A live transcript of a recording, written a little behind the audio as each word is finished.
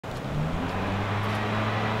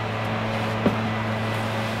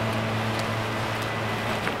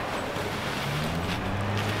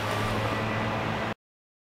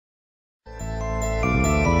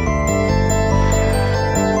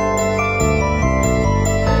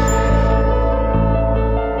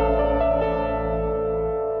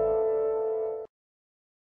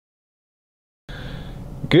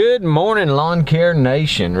Good morning, Lawncare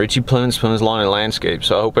Nation. Richie Plemons Lawn and Landscape.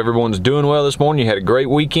 So I hope everyone's doing well this morning. You had a great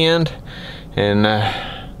weekend, and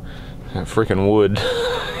freaking wood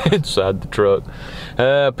inside the truck.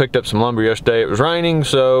 Picked up some lumber yesterday. It was raining,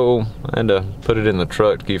 so I had to put it in the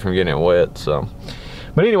truck to keep from getting it wet.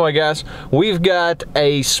 But anyway, guys, we've got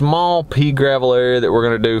a small pea gravel area that we're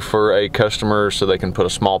going to do for a customer so they can put a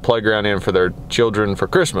small playground in for their children for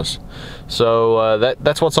Christmas. So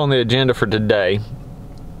that's what's on the agenda for today.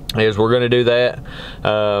 Is we're going to do that.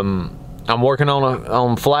 I'm working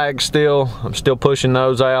on flags still. I'm still pushing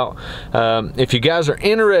those out. If you guys are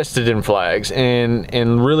interested in flags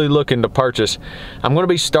and really looking to purchase, I'm going to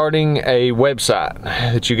be starting a website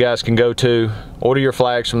that you guys can go to, order your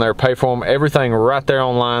flags from there, pay for them, everything right there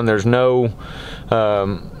online. There's no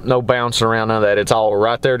bouncing around, none of that. It's all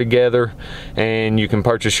right there together, and you can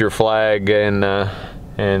purchase your flag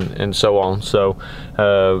and so on. So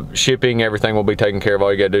shipping, everything will be taken care of.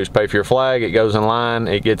 All you gotta do is pay for your flag. It goes in line,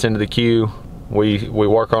 it gets into the queue. We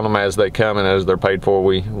work on them as they come, and as they're paid for,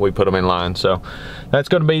 we put them in line. So that's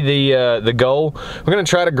going to be the goal. We're going to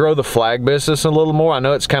try to grow the flag business a little more. I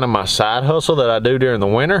know it's kind of my side hustle that I do during the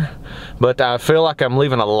winter, but I feel like I'm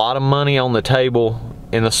leaving a lot of money on the table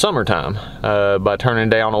in the summertime by turning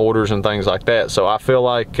down orders and things like that. So I feel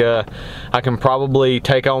like I can probably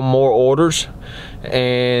take on more orders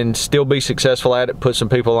and still be successful at it, put some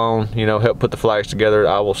people on, you know, help put the flags together.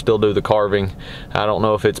 I will still do the carving. I don't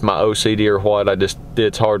know if it's my OCD or what.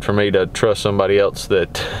 It's hard for me to trust somebody else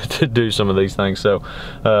that to do some of these things. So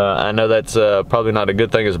I know that's probably not a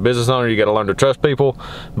good thing as a business owner. You got to learn to trust people,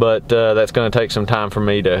 but that's going to take some time for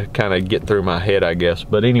me to kind of get through my head, I guess.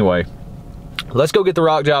 But anyway, let's go get the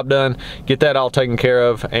rock job done, get that all taken care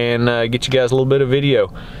of, and get you guys a little bit of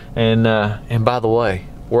video. And by the way,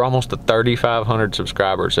 we're almost at 3,500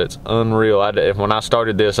 subscribers. It's unreal. When I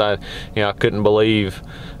started this, I couldn't believe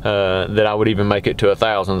that I would even make it to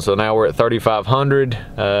 1,000. So now we're at 3,500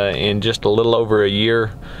 in just a little over a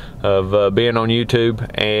year of being on YouTube,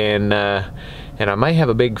 and I may have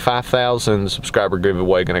a big 5,000 subscriber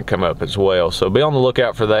giveaway going to come up as well. So be on the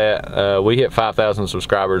lookout for that. We hit 5,000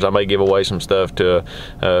 subscribers. I may give away some stuff to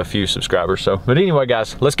a few subscribers. So, but anyway,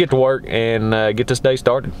 guys, let's get to work and get this day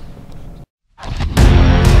started.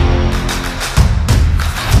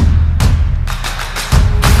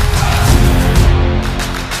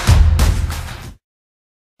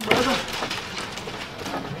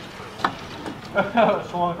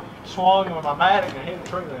 swung with my matting and hit the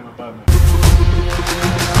tree limb above me.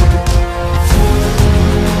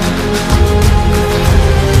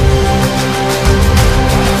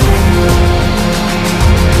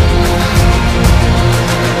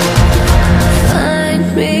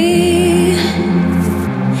 Find me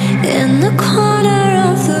in the corner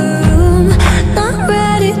of the room, not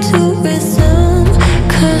ready to resume,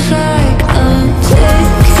 'cause like I'm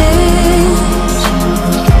taking,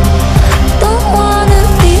 don't wanna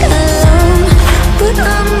be alone, but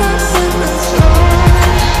I'm not in the zone.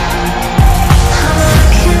 I'm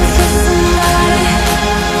looking for somebody,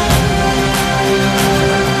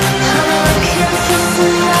 I'm looking for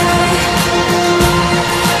somebody,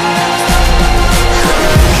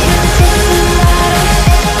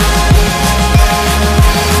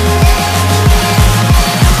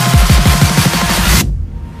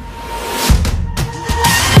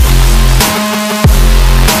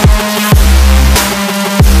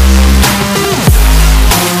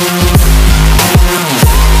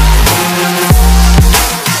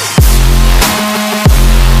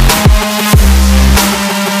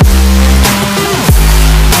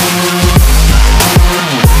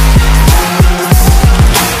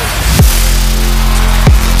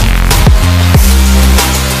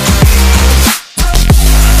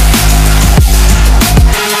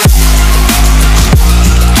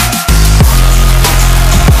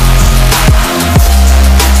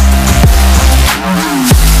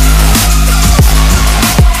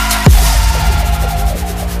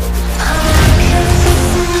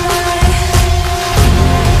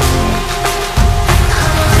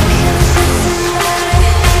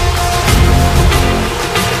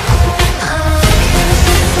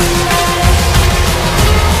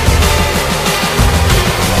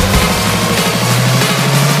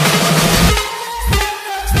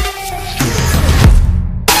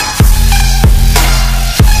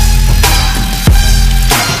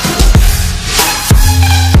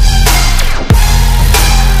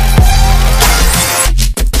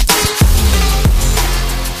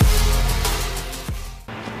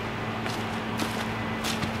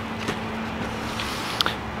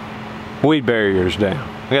 Weed barrier's down.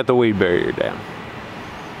 I got the weed barrier down.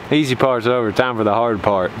 Easy part's over, time for the hard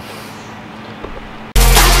part.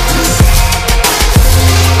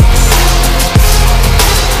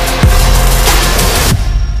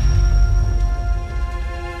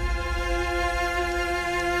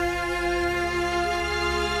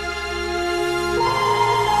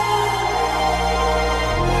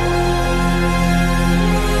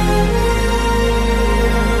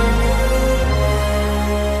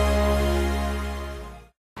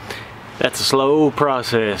 That's a slow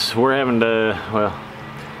process. We're having to, well,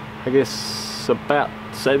 I guess about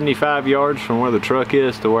 75 yards from where the truck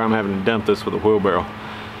is to where I'm having to dump this with a wheelbarrow.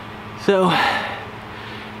 So,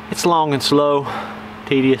 it's long and slow,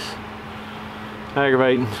 tedious,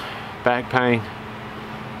 aggravating, back pain.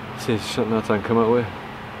 Let's see if there's something else I can come up with.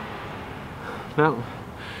 No,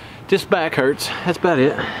 just back hurts. That's about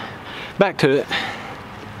it. Back to it.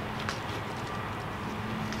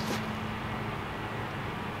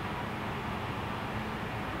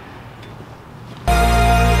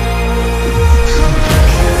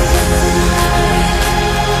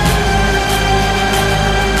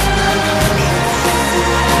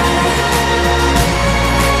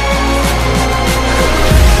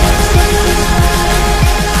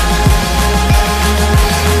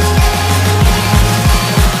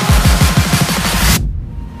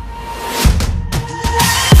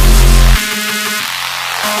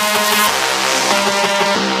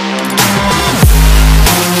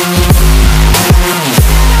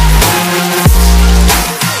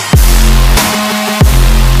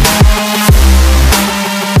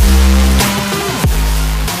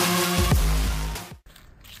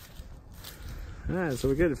 Alright, so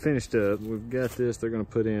we got it finished up. We've got this. They're going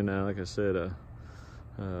to put in, like I said, a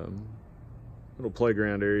little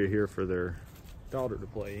playground area here for their daughter to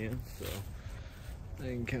play in. So they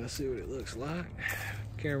can kind of see what it looks like.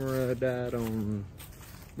 Camera died on,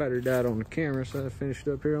 battery died on the camera, so I finished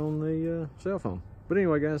up here on the cell phone. But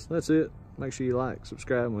anyway, guys, that's it. Make sure you like,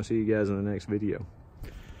 subscribe, and we'll see you guys in the next video.